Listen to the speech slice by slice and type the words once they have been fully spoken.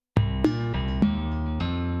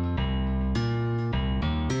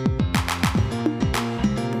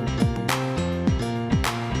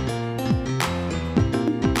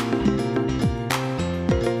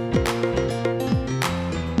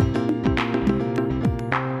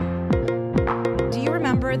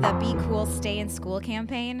Remember the Be Cool, Stay in School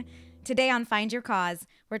campaign? Today on Find Your Cause,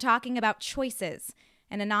 we're talking about choices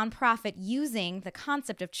and a nonprofit using the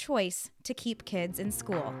concept of choice to keep kids in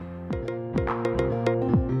school.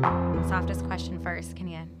 Softest question first. Can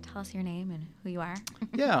you tell us your name and who you are?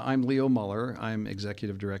 Yeah, I'm Leo Muller. I'm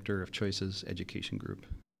Executive Director of Choices Education Group.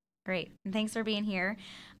 Great. And thanks for being here.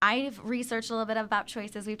 I've researched a little bit about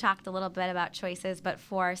choices. We've talked a little bit about choices, but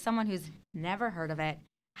for someone who's never heard of it,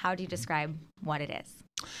 how do you describe what it is?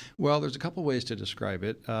 Well, there's a couple ways to describe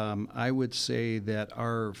it. I would say that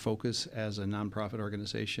our focus as a nonprofit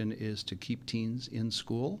organization is to keep teens in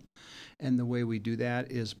school. And the way we do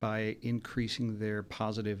that is by increasing their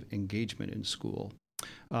positive engagement in school.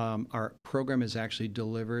 Our program is actually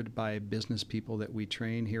delivered by business people that we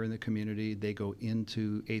train here in the community. They go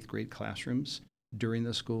into 8th grade classrooms during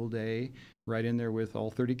the school day, right in there with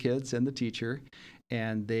all 30 kids and the teacher,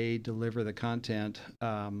 and they deliver the content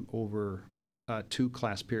over 2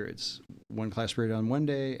 class periods, one class period on one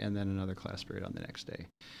day and then another class period on the next day.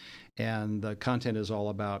 And the content is all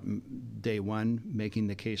about day 1, making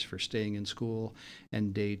the case for staying in school,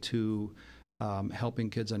 and day 2, helping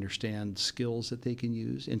kids understand skills that they can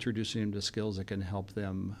use, introducing them to skills that can help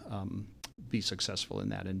them be successful in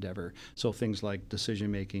that endeavor. So things like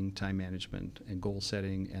decision making, time management, and goal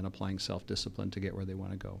setting, and applying self-discipline to get where they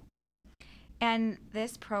want to go. And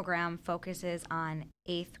this program focuses on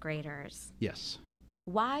 8th graders. Yes.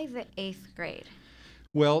 Why the 8th grade?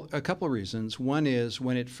 Well, a couple of reasons. One is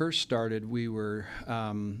when it first started,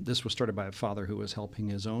 this was started by a father who was helping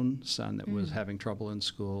his own son that was having trouble in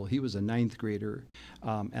school. He was a 9th grader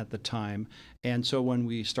at the time. And so when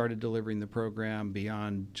we started delivering the program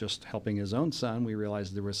beyond just helping his own son, we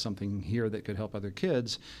realized there was something here that could help other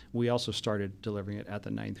kids. We also started delivering it at the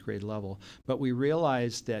 9th grade level. But we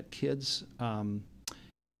realized that kids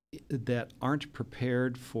that aren't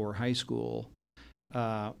prepared for high school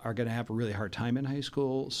are going to have a really hard time in high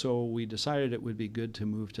school. So we decided it would be good to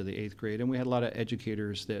move to the 8th grade. And we had a lot of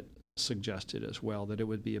educators that suggested as well that it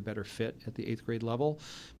would be a better fit at the 8th grade level,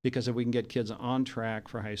 because if we can get kids on track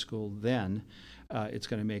for high school, then it's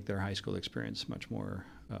going to make their high school experience much more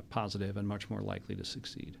positive and much more likely to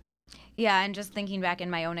succeed. Yeah, and just thinking back in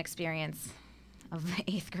my own experience of the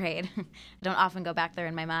 8th grade. I don't often go back there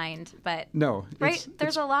in my mind, but no, right,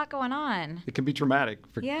 there's a lot going on. It can be traumatic.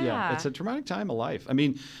 Yeah, it's a traumatic time of life. I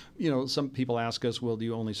mean, some people ask us, well, do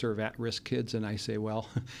you only serve at-risk kids? And I say, well,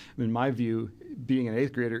 in my view, being an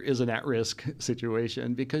 8th grader is an at-risk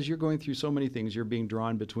situation, because you're going through so many things. You're being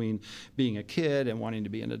drawn between being a kid and wanting to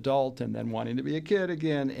be an adult, and then wanting to be a kid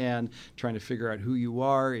again, and trying to figure out who you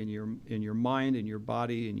are in your mind, in your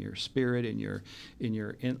body, in your spirit, in your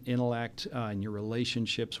intellect, in your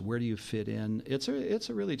relationships. Where do you fit in? It's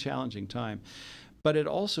a really challenging time. But it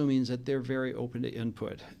also means that they're very open to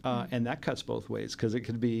input, and that cuts both ways, because it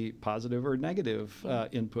could be positive or negative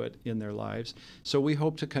input in their lives. So we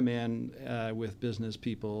hope to come in with business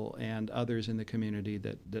people and others in the community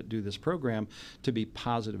that do this program to be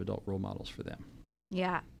positive adult role models for them.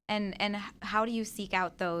 Yeah, and how do you seek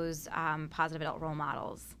out those positive adult role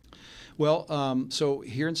models? Well, so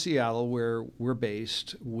here in Seattle, where we're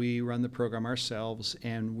based, we run the program ourselves,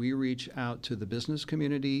 and we reach out to the business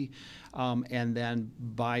community, and then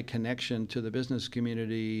by connection to the business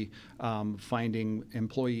community, finding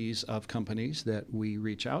employees of companies that we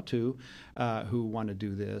reach out to who want to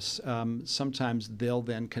do this. Sometimes they'll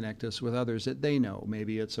then connect us with others that they know.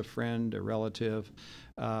 Maybe it's a friend, a relative,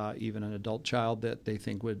 even an adult child that they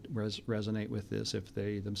think would resonate with this if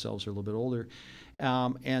they themselves are a little bit older.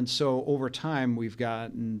 And so over time, we've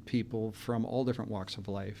gotten people from all different walks of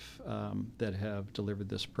life that have delivered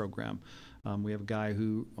this program. We have a guy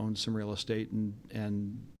who owns some real estate,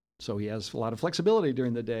 and so he has a lot of flexibility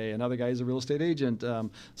during the day. Another guy is a real estate agent.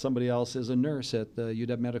 Somebody else is a nurse at the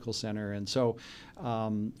UW Medical Center. And so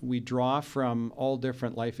we draw from all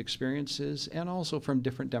different life experiences and also from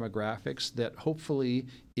different demographics that hopefully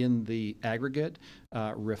in the aggregate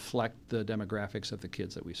reflect the demographics of the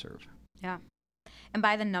kids that we serve. Yeah. And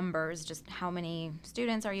by the numbers, just how many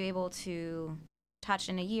students are you able to touch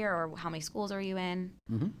in a year, or how many schools are you in?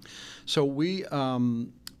 Mm-hmm. So we,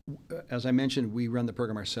 as I mentioned, we run the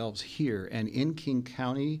program ourselves here. And in King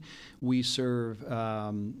County, we serve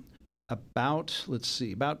about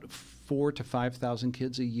 4,000 to 5,000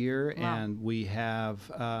 kids a year. Wow. And we have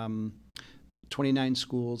 29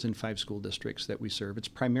 schools in 5 school districts that we serve. It's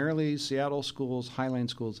primarily Seattle schools, Highline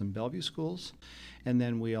schools, and Bellevue schools. And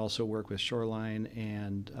then we also work with Shoreline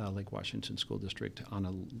and Lake Washington School District on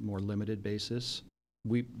a more limited basis.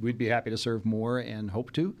 we'd be happy to serve more and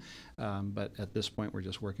hope to, but at this point we're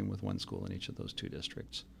just working with one school in each of those 2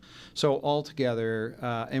 districts. So altogether,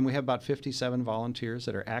 and we have about 57 volunteers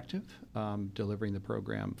that are active, delivering the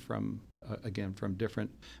program from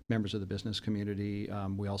different members of the business community.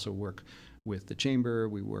 We also work with the chamber.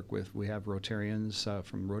 We have Rotarians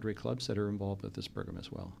from Rotary clubs that are involved with this program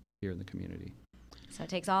as well here in the community. So it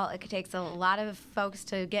takes a lot of folks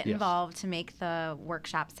to get involved to make the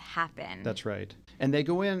workshops happen. That's right. And they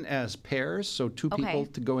go in as pairs, so 2 people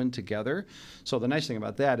to go in together. So the nice thing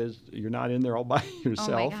about that is you're not in there all by yourself.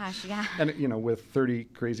 Oh my gosh, yeah. And with 30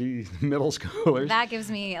 crazy middle schoolers. That gives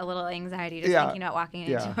me a little anxiety just thinking about walking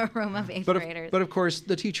into a room of 8th graders. But of course,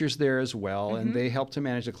 the teacher's there as well, and they help to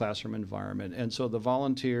manage the classroom environment. And so the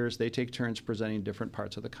volunteers, they take turns presenting different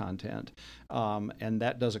parts of the content. And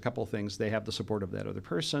that does a couple things. They have the support of that other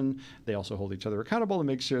person. They also hold each other accountable to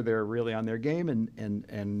make sure they're really on their game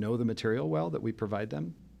and know the material well that we provide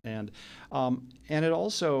them. And it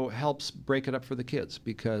also helps break it up for the kids,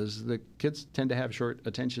 because the kids tend to have short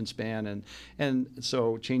attention span, and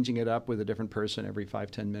so changing it up with a different person every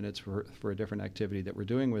 5-10 minutes for a different activity that we're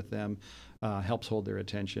doing with them helps hold their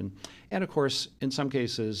attention. And of course, in some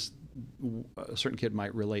cases, a certain kid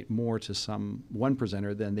might relate more to one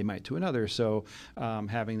presenter than they might to another. So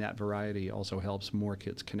having that variety also helps more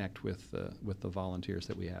kids connect with the volunteers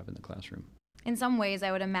that we have in the classroom. In some ways,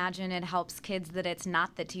 I would imagine it helps kids that it's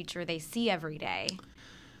not the teacher they see every day,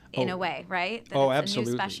 in a way, right? That it's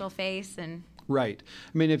absolutely. A new special face and. Right.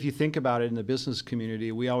 I mean, if you think about it in the business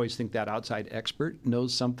community, we always think that outside expert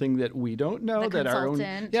knows something that we don't know. The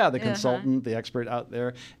consultant, the expert out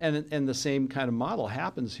there, and the same kind of model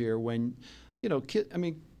happens here when,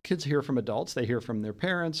 kids hear from adults, they hear from their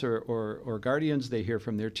parents or guardians, they hear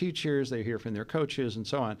from their teachers, they hear from their coaches, and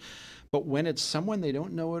so on. But when it's someone they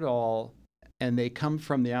don't know at all, and they come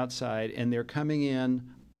from the outside, and they're coming in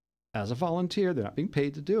as a volunteer, they're not being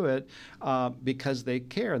paid to do it, because they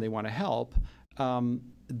care and they want to help,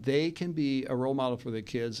 they can be a role model for the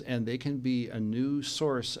kids, and they can be a new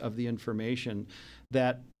source of the information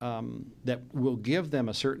that will give them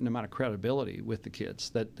a certain amount of credibility with the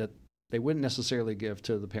kids that they wouldn't necessarily give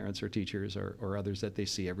to the parents or teachers or others that they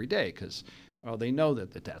see every day, because they know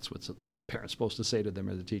that's what the parent's supposed to say to them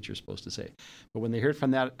or the teacher's supposed to say. But when they hear it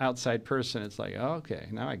from that outside person, it's like, oh, okay,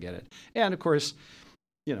 now I get it. And of course,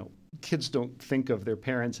 kids don't think of their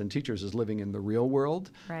parents and teachers as living in the real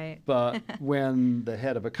world. Right. But when the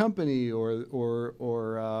head of a company or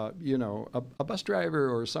a bus driver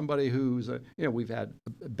or somebody who's we've had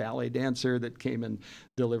a ballet dancer that came and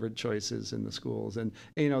delivered choices in the schools, and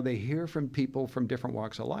they hear from people from different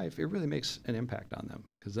walks of life, it really makes an impact on them,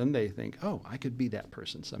 because then they think, oh, I could be that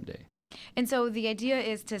person someday. And so the idea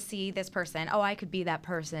is to see this person, I could be that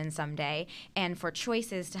person someday, and for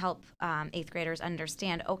choices to help 8th graders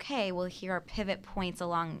understand, okay, well, here are pivot points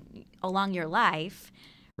along your life,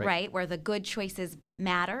 right, where the good choices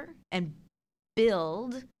matter and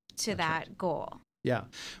build to that goal. Yeah.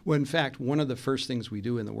 Well, in fact, one of the first things we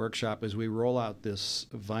do in the workshop is we roll out this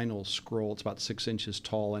vinyl scroll. It's about 6 inches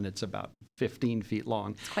tall, and it's about 15 feet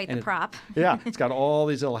long. It's quite the prop. Yeah. It's got all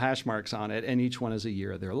these little hash marks on it, and each one is a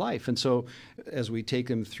year of their life. And so as we take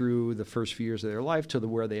them through the first few years of their life to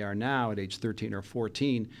where they are now at age 13 or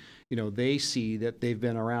 14, they see that they've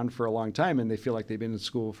been around for a long time, and they feel like they've been in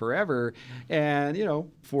school forever. And,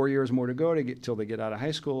 4 years more to go till they get out of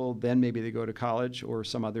high school. Then maybe they go to college or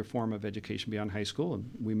some other form of education beyond high school. And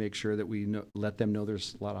we make sure that we let them know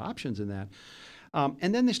there's a lot of options in that.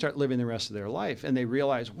 And then they start living the rest of their life, and they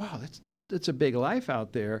realize, wow, that's a big life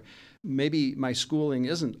out there. Maybe my schooling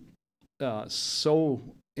isn't so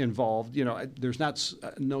involved. There's not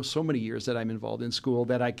so many years that I'm involved in school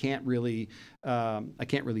that I can't really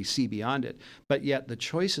see beyond it. But yet the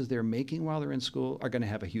choices they're making while they're in school are going to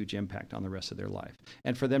have a huge impact on the rest of their life.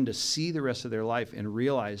 And for them to see the rest of their life and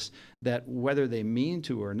realize that whether they mean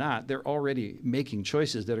to or not, they're already making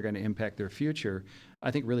choices that are going to impact their future,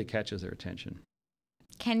 I think really catches their attention.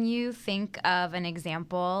 Can you think of an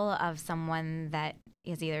example of someone that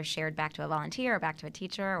is either shared back to a volunteer or back to a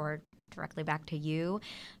teacher or directly back to you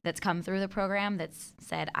that's come through the program that's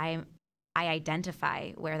said, I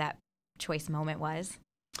identify where that choice moment was?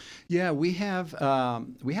 Yeah, we had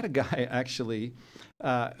a guy actually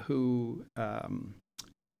who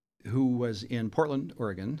was in Portland,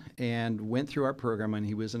 Oregon, and went through our program when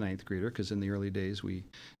he was a 9th grader, because in the early days we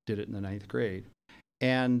did it in the 9th grade.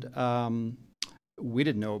 And we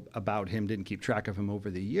didn't know about him, didn't keep track of him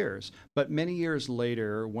over the years. But many years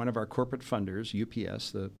later, one of our corporate funders,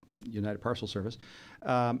 UPS, the United Parcel Service,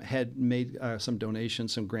 had made some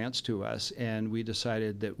donations, some grants to us, and we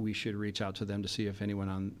decided that we should reach out to them to see if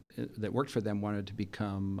anyone that worked for them wanted to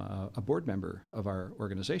become a board member of our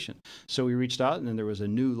organization. So we reached out, and then there was a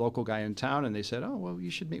new local guy in town, and they said, "Oh, well, you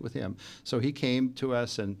should meet with him." So he came to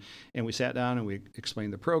us, and we sat down and we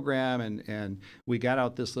explained the program, and we got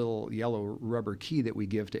out this little yellow rubber key that we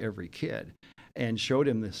give to every kid, and showed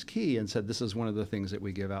him this key and said, "This is one of the things that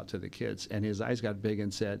we give out to the kids." And his eyes got big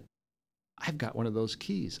and said, "I've got one of those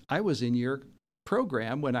keys. I was in your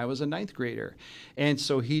program when I was a ninth grader." And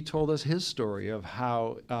so he told us his story of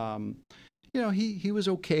how, he was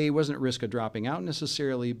okay. He wasn't at risk of dropping out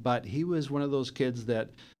necessarily, but he was one of those kids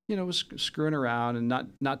that, was screwing around and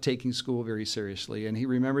not taking school very seriously. And he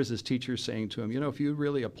remembers his teacher saying to him, if you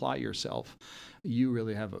really apply yourself, you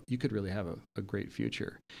could really have a great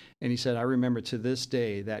future. And he said, I remember to this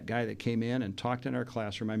day, that guy that came in and talked in our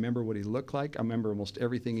classroom, I remember what he looked like. I remember almost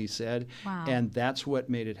everything he said. Wow. And that's what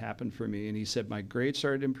made it happen for me. And he said, my grades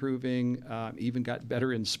started improving, even got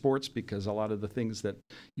better in sports, because a lot of the things that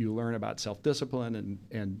you learn about self-discipline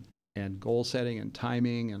and goal setting and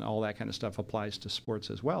timing and all that kind of stuff applies to sports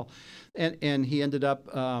as well. And he ended up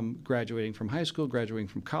graduating from high school, graduating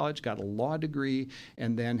from college, got a law degree,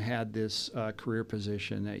 and then had this career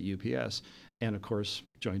position at UPS. And of course,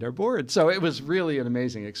 joined our board. So it was really an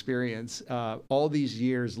amazing experience. All these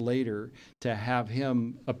years later, to have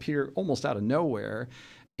him appear almost out of nowhere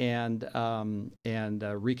and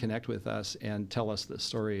reconnect with us and tell us the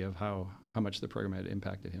story of how much the program had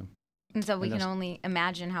impacted him. And so we can only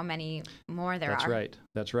imagine how many more there are.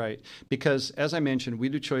 That's right. Because as I mentioned, we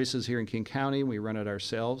do choices here in King County. We run it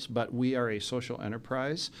ourselves, but we are a social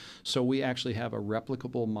enterprise. So we actually have a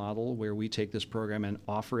replicable model where we take this program and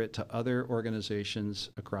offer it to other organizations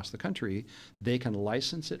across the country. They can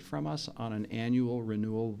license it from us on an annual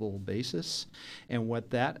renewable basis. And what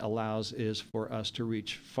that allows is for us to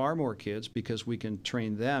reach far more kids, because we can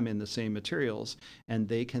train them in the same materials, and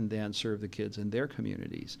they can then serve the kids in their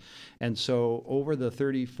communities. And so over the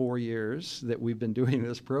 34 years that we've been doing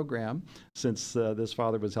this program, since this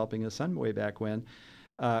father was helping his son way back when,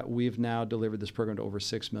 we've now delivered this program to over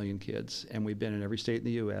 6 million kids. And we've been in every state in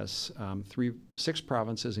the U.S., 6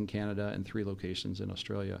 provinces in Canada, and 3 locations in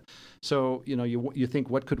Australia. So, you think,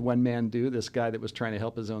 what could one man do? This guy that was trying to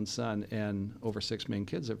help his own son, and over 6 million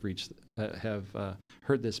kids have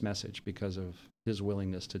heard this message because of his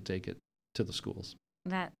willingness to take it to the schools.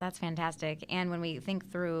 That's fantastic. And when we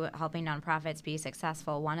think through helping nonprofits be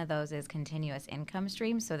successful, one of those is continuous income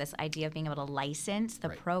streams. So this idea of being able to license the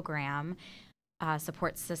program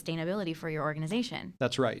supports sustainability for your organization.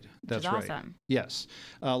 That's right. That's which is right. Awesome. Yes.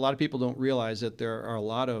 A lot of people don't realize that there are a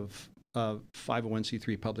lot of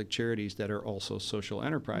 501c3 public charities that are also social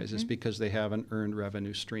enterprises, because they have an earned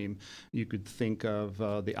revenue stream. You could think of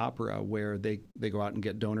the opera, where they go out and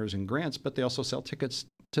get donors and grants, but they also sell tickets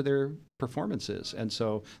to their performances. And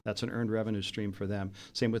so that's an earned revenue stream for them.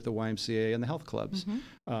 Same with the YMCA and the health clubs.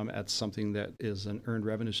 That's something that is an earned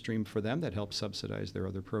revenue stream for them that helps subsidize their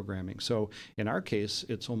other programming. So in our case,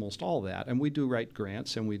 it's almost all that. And we do write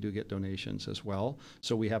grants, and we do get donations as well.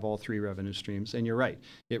 So we have all 3 revenue streams. And you're right,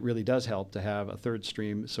 it really does help to have a third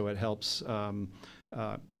stream. So it helps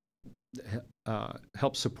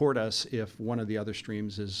help support us if one of the other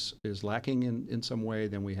streams is lacking in some way.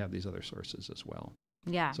 Then we have these other sources as well.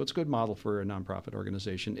 Yeah. So it's a good model for a nonprofit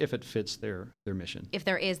organization if it fits their mission. If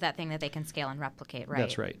there is that thing that they can scale and replicate, right?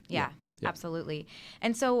 That's right. Yeah. Absolutely.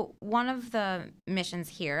 And so one of the missions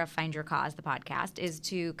here of Find Your Cause, the podcast, is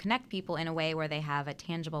to connect people in a way where they have a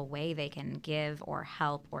tangible way they can give or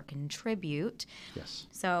help or contribute. Yes.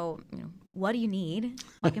 So, what do you need?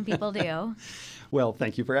 What can people do? Well,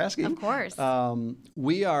 thank you for asking. Of course.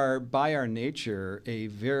 We are, by our nature, a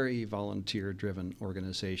very volunteer-driven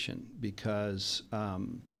organization, because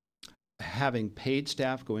having paid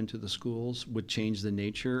staff go into the schools would change the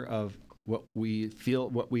nature of what we feel,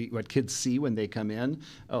 what kids see when they come in.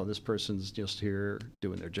 Oh, this person's just here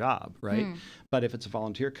doing their job, right? But if it's a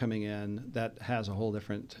volunteer coming in, that has a whole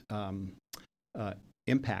different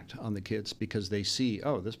impact on the kids, because they see,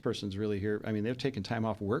 oh, this person's really here. I mean, they've taken time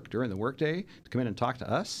off work during the workday to come in and talk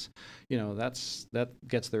to us. That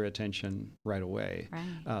gets their attention right away.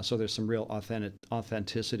 Right. So there's some real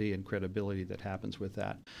authenticity and credibility that happens with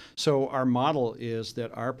that. So our model is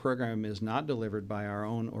that our program is not delivered by our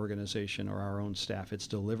own organization or our own staff. It's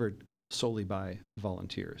delivered solely by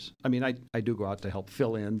volunteers. I mean, I do go out to help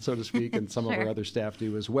fill in, so to speak, and some of our other staff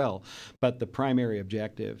do as well. But the primary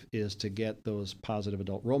objective is to get those positive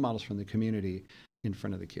adult role models from the community in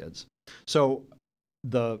front of the kids. So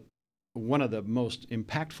the one of the most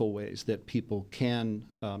impactful ways that people can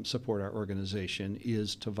support our organization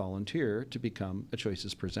is to volunteer to become a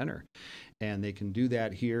Choices presenter. And they can do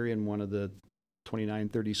that here in one of the 29,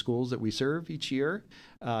 30 schools that we serve each year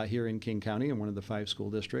here in King County in one of the 5 school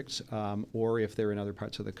districts. Or if they're in other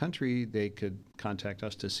parts of the country, they could contact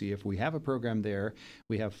us to see if we have a program there.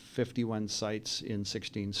 We have 51 sites in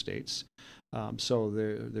 16 states. So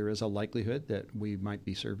there is a likelihood that we might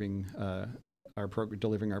be serving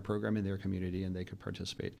delivering our program in their community, and they could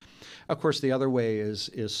participate. Of course, the other way is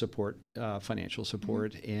support, financial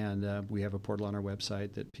support, and we have a portal on our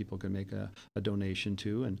website that people can make a donation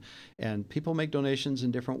to, and people make donations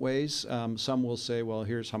in different ways. Some will say, well,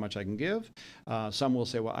 here's how much I can give. Some will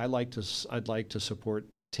say, well, I'd like to support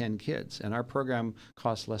 10 kids, and our program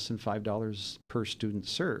costs less than $5 per student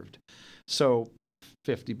served. So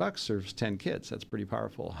 $50 serves 10 kids. That's pretty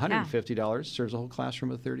powerful. $150 serves a whole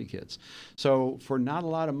classroom of 30 kids. So for not a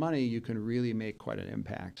lot of money, you can really make quite an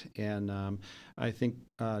impact. And I think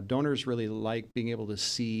donors really like being able to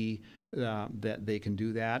see that they can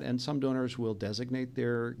do that. And some donors will designate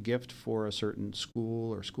their gift for a certain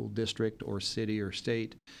school or school district or city or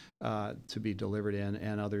state to be delivered in,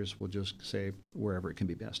 and others will just say wherever it can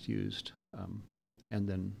be best used. And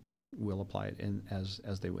then we'll apply it in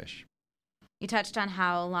as they wish. You touched on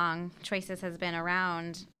how long Choices has been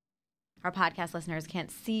around. Our podcast listeners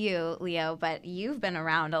can't see you, Leo, but you've been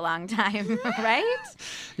around a long time, right?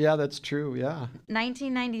 Yeah, that's true. Yeah.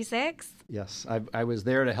 1996? Yes. I was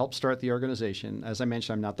there to help start the organization. As I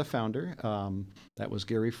mentioned, I'm not the founder. That was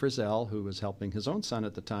Gary Frizzell, who was helping his own son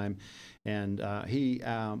at the time. And he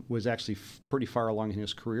was actually pretty far along in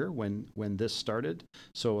his career when this started.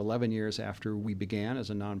 So 11 years after we began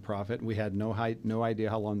as a nonprofit, we had no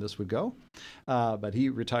idea how long this would go. But he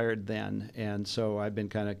retired then. And so I've been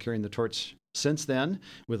kind of carrying the torch since then,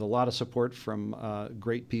 with a lot of support from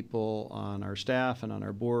great people on our staff and on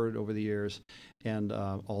our board over the years, and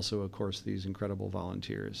also, of course, these incredible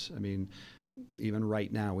volunteers. I mean, even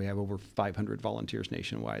right now, we have over 500 volunteers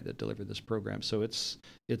nationwide that deliver this program. So it's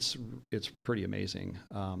pretty amazing.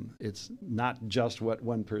 It's not just what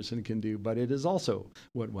one person can do, but it is also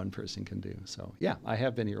what one person can do. So yeah, I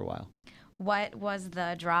have been here a while. What was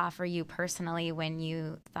the draw for you personally when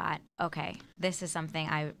you thought, okay, this is something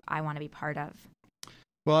I want to be part of?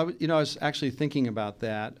 Well, I was actually thinking about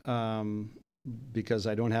that because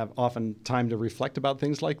I don't have often time to reflect about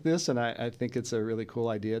things like this, and I think it's a really cool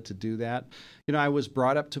idea to do that. I was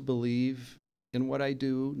brought up to believe in what I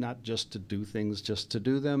do, not just to do things, just to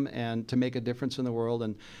do them and to make a difference in the world.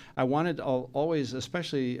 And I wanted always,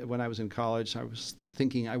 especially when I was in college, I was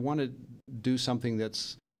thinking I want to do something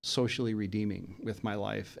that's socially redeeming with my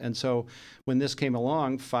life. And so when this came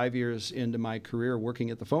along 5 years into my career working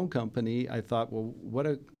at the phone company, I thought, well, what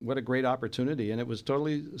a great opportunity. And it was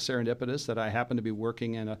totally serendipitous that I happened to be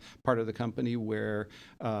working in a part of the company where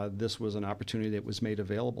this was an opportunity that was made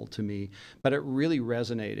available to me. But it really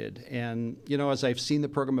resonated. And, as I've seen the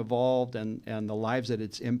program evolved and the lives that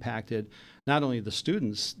it's impacted, not only the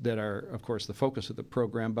students that are, of course, the focus of the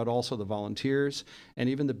program, but also the volunteers and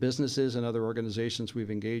even the businesses and other organizations we've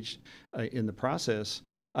engaged in the process,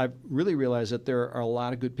 I've really realized that there are a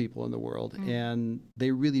lot of good people in the world, and they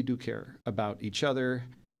really do care about each other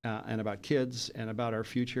and about kids and about our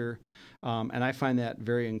future. And I find that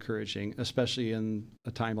very encouraging, especially in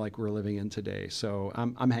a time like we're living in today. So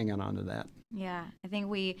I'm hanging on to that. Yeah, I think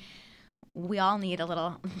we all need a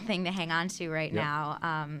little thing to hang on to right now.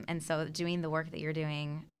 And so doing the work that you're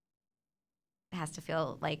doing has to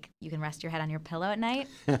feel like you can rest your head on your pillow at night,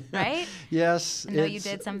 right? Yes. I know you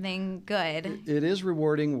did something good. It is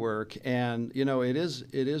rewarding work. And, it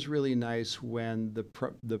is really nice when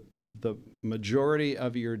the majority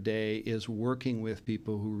of your day is working with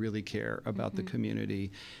people who really care about the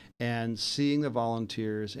community and seeing the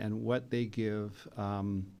volunteers and what they give.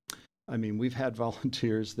 We've had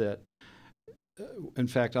volunteers that, in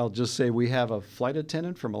fact, I'll just say we have a flight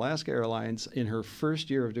attendant from Alaska Airlines. In her first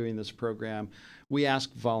year of doing this program, we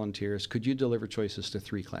asked volunteers, could you deliver Choices to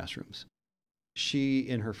 3 classrooms? She,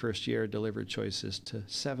 in her first year, delivered Choices to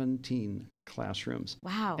 17 classrooms.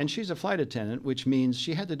 Wow. And she's a flight attendant, which means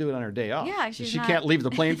she had to do it on her day off. Yeah, she can't leave the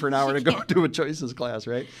plane for an hour to go to a Choices class,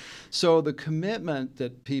 right? So the commitment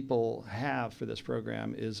that people have for this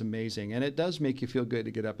program is amazing. And it does make you feel good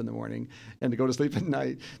to get up in the morning and to go to sleep at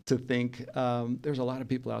night to think there's a lot of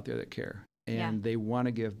people out there that care. And they want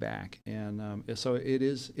to give back. And so it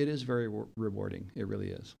is very rewarding. It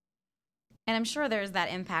really is. And I'm sure there's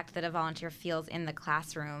that impact that a volunteer feels in the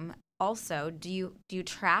classroom. Also, do you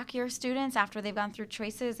track your students after they've gone through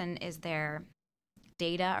Choices, and is there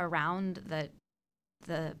data around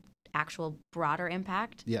the actual broader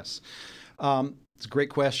impact? Yes. It's a great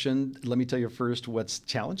question. Let me tell you first what's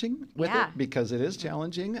challenging with it, because it is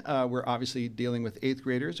challenging. We're obviously dealing with 8th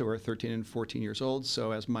graders who are 13 and 14 years old.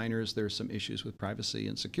 So as minors, there's some issues with privacy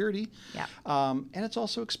and security. Yeah. And it's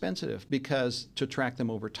also expensive because to track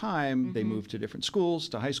them over time, they move to different schools,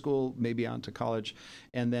 to high school, maybe on to college,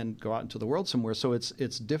 and then go out into the world somewhere. So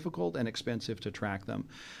it's difficult and expensive to track them.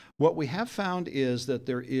 What we have found is that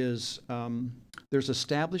there's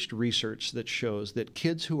established research that shows that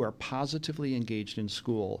kids who are positively engaged in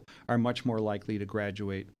school are much more likely to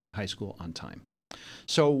graduate high school on time.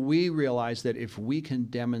 So we realize that if we can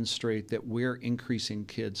demonstrate that we're increasing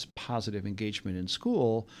kids' positive engagement in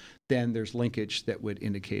school, then there's linkage that would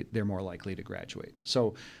indicate they're more likely to graduate.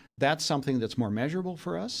 So that's something that's more measurable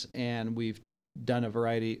for us, and we've done a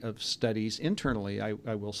variety of studies internally,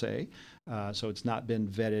 I will say. So it's not been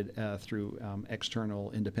vetted through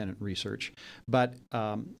external independent research, but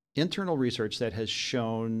internal research that has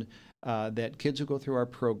shown that kids who go through our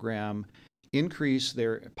program increase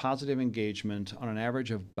their positive engagement on an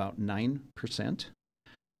average of about 9%.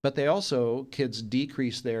 But kids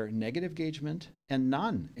decrease their negative engagement and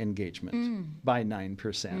non-engagement by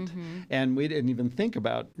 9%. And we didn't even think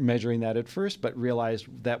about measuring that at first, but realized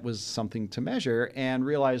that was something to measure and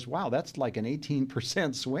realized, wow, that's like an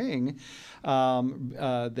 18% swing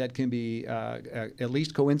that can be at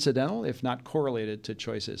least coincidental, if not correlated to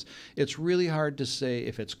choices. It's really hard to say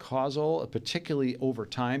if it's causal, particularly over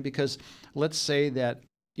time, because let's say that,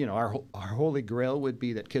 our holy grail would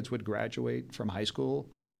be that kids would graduate from high school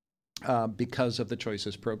because of the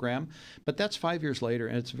Choices program. But that's 5 years later,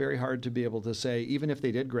 and it's very hard to be able to say, even if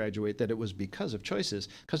they did graduate, that it was because of Choices,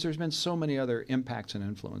 because there's been so many other impacts and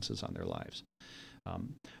influences on their lives.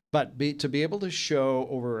 But to be able to show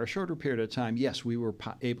over a shorter period of time, yes, we were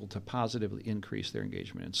able to positively increase their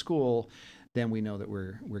engagement in school, then we know that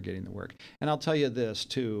we're getting the work. And I'll tell you this,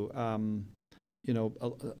 too. A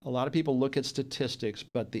lot of people look at statistics,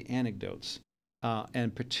 but the anecdotes,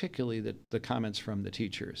 and particularly the comments from the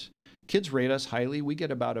teachers. Kids rate us highly. We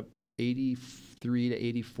get about a 83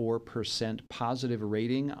 to 84% positive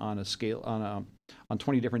rating on a scale on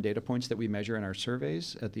 20 different data points that we measure in our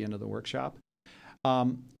surveys at the end of the workshop.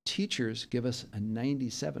 Teachers give us a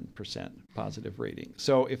 97% positive rating.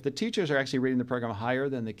 So if the teachers are actually rating the program higher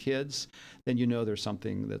than the kids, then there's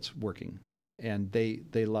something that's working. And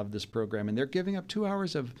they love this program, and they're giving up 2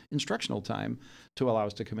 hours of instructional time to allow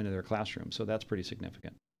us to come into their classroom. So that's pretty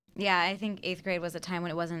significant. Yeah, I think 8th grade was a time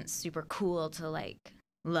when it wasn't super cool to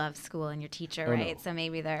love school and your teacher, right? No. So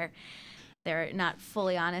maybe they're not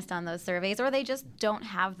fully honest on those surveys, or they just don't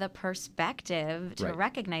have the perspective to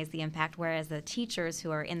recognize the impact, whereas the teachers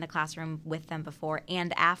who are in the classroom with them before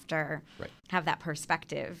and after have that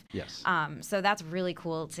perspective. Yes. So that's really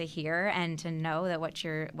cool to hear and to know that what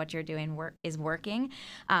you're doing is working.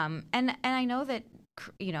 And I know that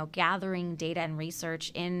gathering data and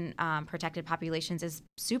research in protected populations is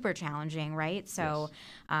super challenging, right? So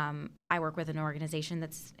I work with an organization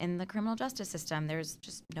that's in the criminal justice system. There's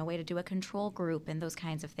just no way to do a control group and those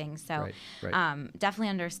kinds of things. So definitely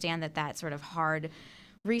understand that sort of hard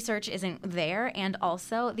research isn't there. And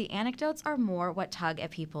also the anecdotes are more what tug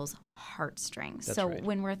at people's heartstrings. That's so right.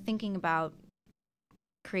 When we're thinking about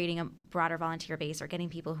creating a broader volunteer base or getting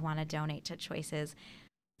people who want to donate to Choices,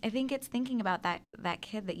 I think it's thinking about that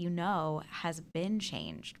kid that has been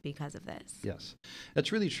changed because of this. Yes,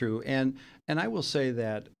 that's really true. And I will say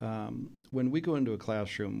that when we go into a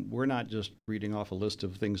classroom, we're not just reading off a list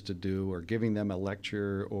of things to do or giving them a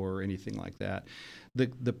lecture or anything like that.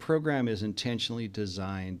 The program is intentionally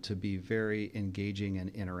designed to be very engaging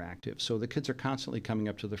and interactive. So the kids are constantly coming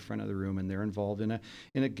up to the front of the room, and they're involved in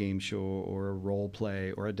a game show or a role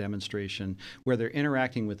play or a demonstration where they're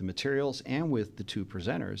interacting with the materials and with the two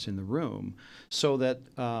presenters in the room, so that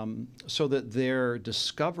they're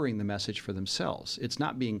discovering the message for themselves. It's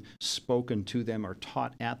not being spoken to them or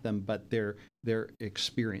taught at them, but they're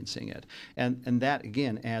experiencing it. And that,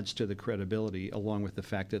 again, adds to the credibility, along with the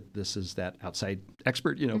fact that this is that outside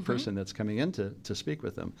expert, person that's coming in to speak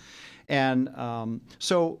with them. And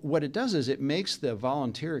so what it does is it makes the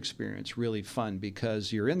volunteer experience really fun,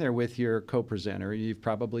 because you're in there with your co-presenter. You've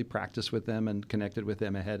probably practiced with them and connected with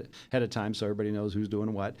them ahead of time, so everybody knows who's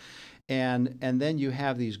doing what. And then you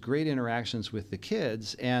have these great interactions with the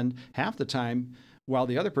kids, and half the time, while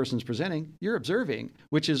the other person's presenting, you're observing,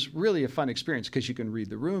 which is really a fun experience because you can read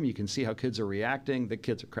the room, you can see how kids are reacting, the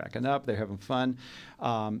kids are cracking up, they're having fun.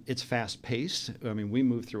 It's fast-paced. I mean, we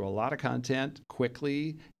move through a lot of content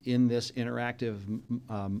quickly in this interactive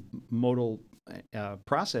modal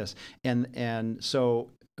process. And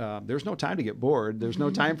so there's no time to get bored. There's no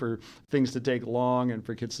time for things to take long and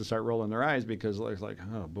for kids to start rolling their eyes because it's like,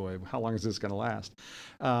 oh boy, how long is this going to last?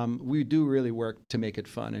 We do really work to make it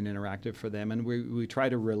fun and interactive for them, and we try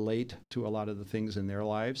to relate to a lot of the things in their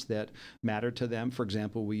lives that matter to them. For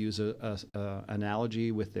example, we use a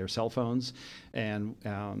analogy with their cell phones, and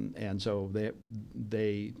so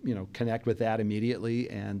they connect with that immediately,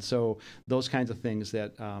 and so those kinds of things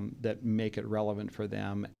that make it relevant for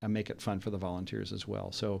them and make it fun for the volunteers as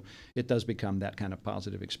well. So it does become that kind of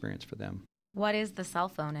positive experience for them. What is the cell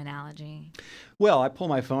phone analogy? Well, I pull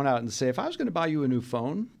my phone out and say, if I was going to buy you a new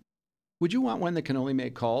phone, would you want one that can only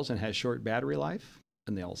make calls and has short battery life?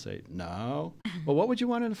 And they all say, no. Well, what would you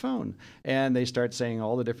want in a phone? And they start saying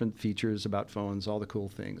all the different features about phones, all the cool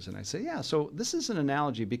things. And I say, yeah, so this is an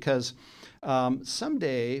analogy because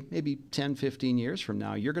someday, maybe 10, 15 years from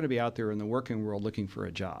now, you're going to be out there in the working world looking for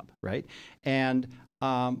a job, right? And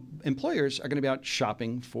employers are going to be out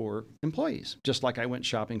shopping for employees, just like I went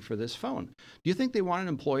shopping for this phone. Do you think they want an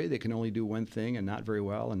employee that can only do one thing and not very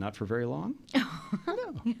well and not for very long?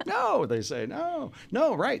 No, they say, no,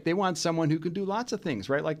 right. They want someone who can do lots of things,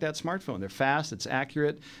 right? Like that smartphone. They're fast, it's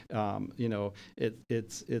accurate, it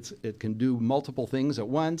can do multiple things at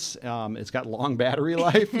once. It's got long battery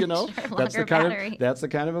life, That's the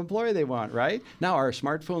kind of employee they want, right? Now, are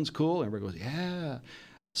smartphones cool? And everybody goes, yeah.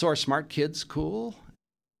 So are smart kids cool?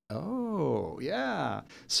 Oh, yeah.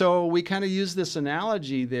 So we kind of use this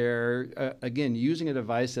analogy there, again, using a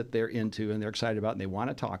device that they're into and they're excited about and they want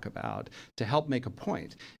to talk about to help make a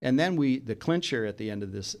point. And then the clincher at the end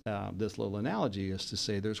of this little analogy is to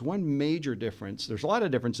say there's one major difference. There's a lot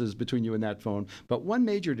of differences between you and that phone, but one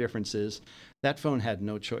major difference is that phone had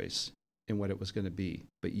no choice in what it was going to be,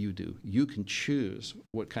 but you do. You can choose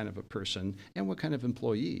what kind of a person and what kind of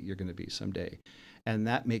employee you're going to be someday. And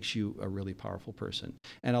that makes you a really powerful person.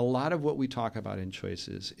 And a lot of what we talk about in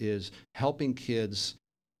Choices is helping kids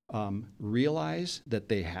realize that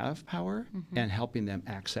they have power and helping them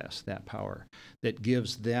access that power that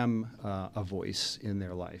gives them a voice in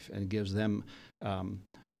their life and gives them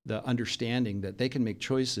the understanding that they can make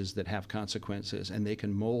choices that have consequences and they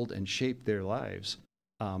can mold and shape their lives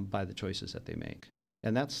by the choices that they make.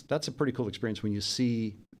 And that's a pretty cool experience when you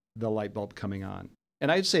see the light bulb coming on.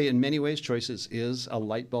 And I'd say in many ways, Choices is a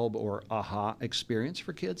light bulb or aha experience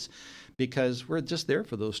for kids because we're just there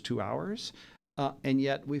for those 2 hours. And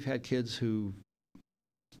yet we've had kids who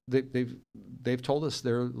they've told us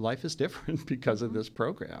their life is different because of this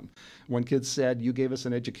program. One kid said, you gave us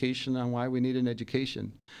an education on why we need an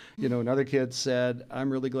education. Another kid said, I'm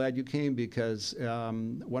really glad you came because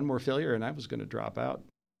one more failure and I was going to drop out.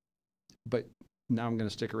 But now I'm going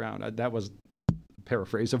to stick around. That was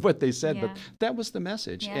paraphrase of what they said, but that was the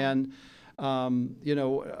message. Yeah. And,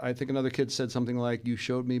 I think another kid said something like, you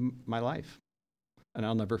showed me my life and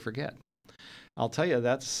I'll never forget. I'll tell you,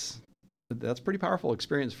 that's pretty powerful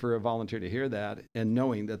experience for a volunteer to hear that and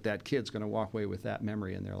knowing that kid's going to walk away with that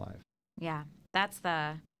memory in their life. Yeah. That's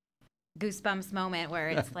the goosebumps moment where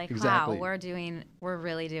it's like, exactly. Wow, we're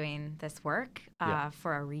really doing this work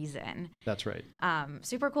for a reason. That's right.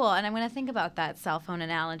 Super cool. And I'm going to think about that cell phone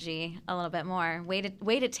analogy a little bit more. Way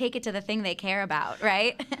to take it to the thing they care about,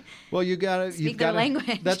 right? Well, you've got their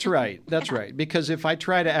language. That's right. That's right. Because if I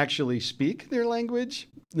try to actually speak their language,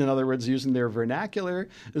 in other words, using their vernacular,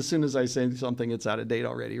 as soon as I say something, it's out of date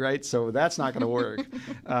already, right? So that's not going to work.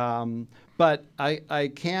 But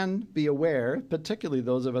I can be aware, particularly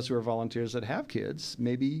those of us who are volunteers that have kids.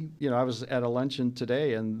 Maybe, I was at a luncheon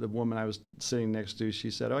today and the woman I was sitting next to, she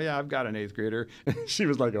said, oh, yeah, I've got an 8th grader. And she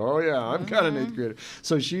was like, oh, yeah, I've got an 8th grader.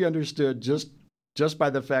 So she understood just by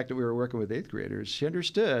the fact that we were working with 8th graders, she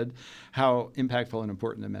understood how impactful and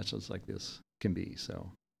important a message like this can be. So,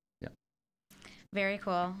 yeah. Very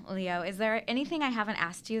cool, Leo. Is there anything I haven't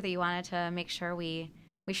asked you that you wanted to make sure we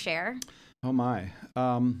share? Oh, my.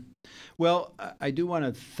 Well, I do want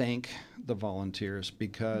to thank the volunteers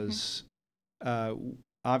because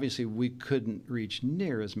obviously we couldn't reach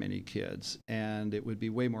near as many kids, and it would be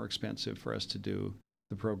way more expensive for us to do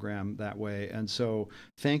the program that way. And so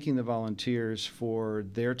thanking the volunteers for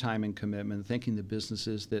their time and commitment, thanking the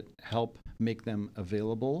businesses that help make them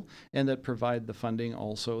available and that provide the funding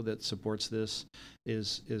also that supports this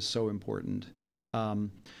is so important.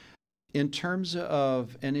 In terms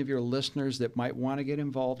of any of your listeners that might want to get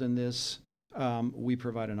involved in this, we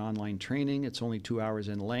provide an online training. It's only 2 hours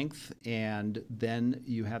in length, and then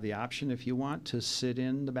you have the option, if you want, to sit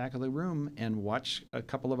in the back of the room and watch a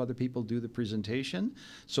couple of other people do the presentation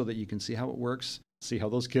so that you can see how it works, see how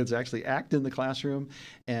those kids actually act in the classroom,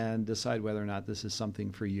 and decide whether or not this is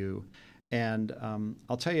something for you. And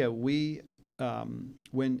I'll tell you,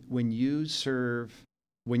 when you serve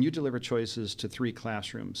when you deliver choices to 3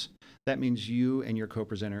 classrooms, that means you and your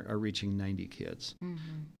co-presenter are reaching 90 kids. Mm-hmm.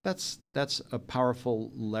 That's a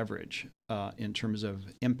powerful leverage in terms of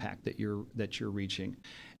impact that you're reaching.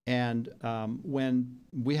 And when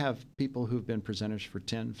we have people who've been presenters for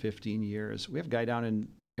 10, 15 years, we have a guy down in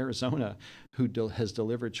Arizona who has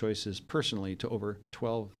delivered choices personally to over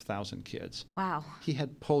 12,000 kids. Wow. He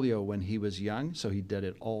had polio when he was young, so he did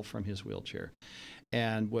it all from his wheelchair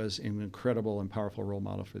and was an incredible and powerful role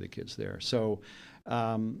model for the kids there. So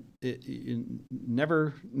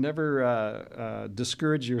never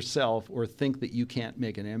discourage yourself or think that you can't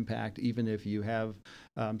make an impact, even if you have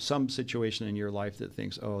some situation in your life that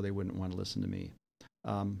thinks, oh, they wouldn't want to listen to me.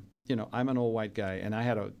 I'm an old white guy, and I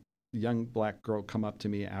had a young black girl come up to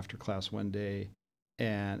me after class one day,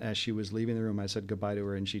 and as she was leaving the room, I said goodbye to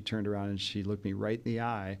her, and she turned around and she looked me right in the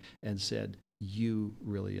eye and said, "You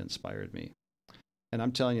really inspired me." And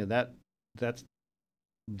I'm telling you, that's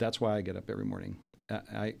why I get up every morning.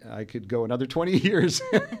 I could go another 20 years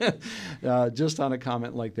just on a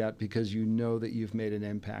comment like that, because you know that you've made an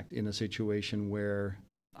impact in a situation where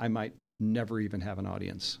I might never even have an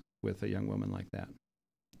audience with a young woman like that.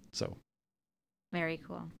 So. Very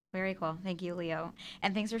cool. Very cool. Thank you, Leo.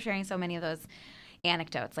 And thanks for sharing so many of those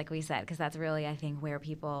anecdotes, like we said, because that's really, I think, where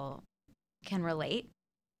people can relate.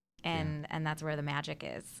 And that's where the magic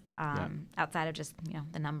is, outside of just,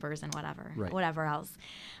 the numbers and whatever else.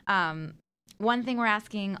 One thing we're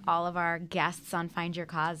asking all of our guests on Find Your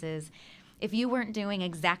Cause is, if you weren't doing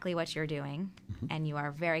exactly what you're doing, mm-hmm. and you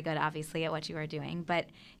are very good, obviously, at what you are doing, but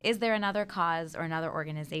is there another cause or another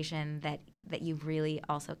organization that you really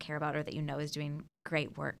also care about, or that you know is doing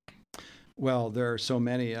great work? Well, there are so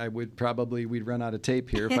many. We'd run out of tape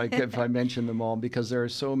here if I mentioned them all, because there are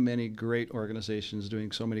so many great organizations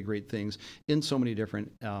doing so many great things in so many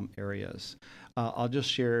different areas. I'll just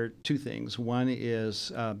share 2 things. One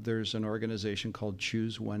is there's an organization called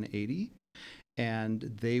Choose 180, and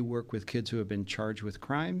they work with kids who have been charged with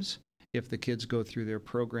crimes. If the kids go through their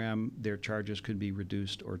program, their charges could be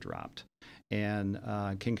reduced or dropped. And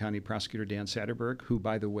King County Prosecutor Dan Satterberg, who,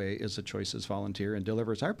 by the way, is a Choices volunteer and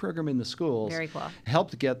delivers our program in the schools, very cool,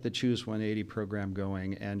 helped get the Choose 180 program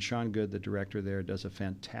going. And Sean Good, the director there, does a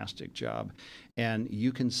fantastic job. And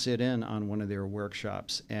you can sit in on one of their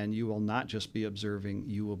workshops, and you will not just be observing,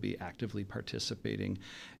 you will be actively participating.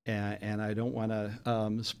 And I don't want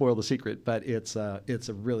to spoil the secret, but it's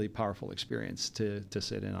a really powerful experience to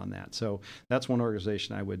sit in on that. So that's one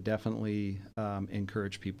organization I would definitely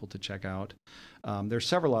encourage people to check out. There's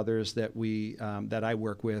several others that I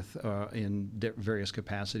work with in various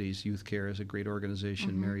capacities. Youth Care is a great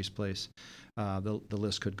organization. Mm-hmm. Mary's Place. The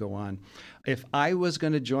list could go on. If I was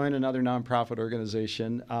going to join another nonprofit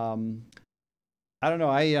organization, I don't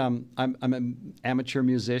know. I'm an amateur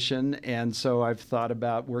musician, and so I've thought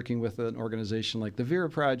about working with an organization like the Vera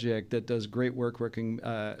Project that does great work working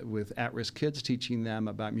with at-risk kids, teaching them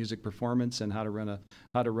about music performance and how to run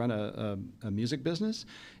a music business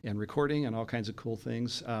and recording and all kinds of cool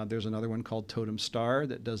things. There's another one called Totem Star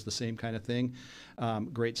that does the same kind of thing.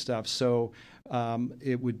 Great stuff. So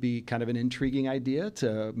it would be kind of an intriguing idea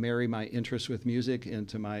to marry my interest with music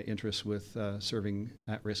into my interest with serving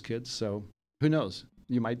at-risk kids. So. Who knows?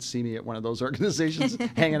 You might see me at one of those organizations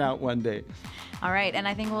hanging out one day. All right, and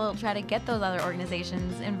I think we'll try to get those other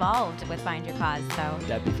organizations involved with Find Your Cause. So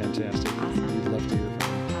that'd be fantastic. Awesome. We'd love to hear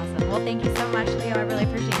from you. Awesome. Well, thank you so much, Leo. I really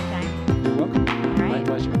appreciate your time. You're welcome. All right. My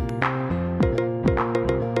pleasure.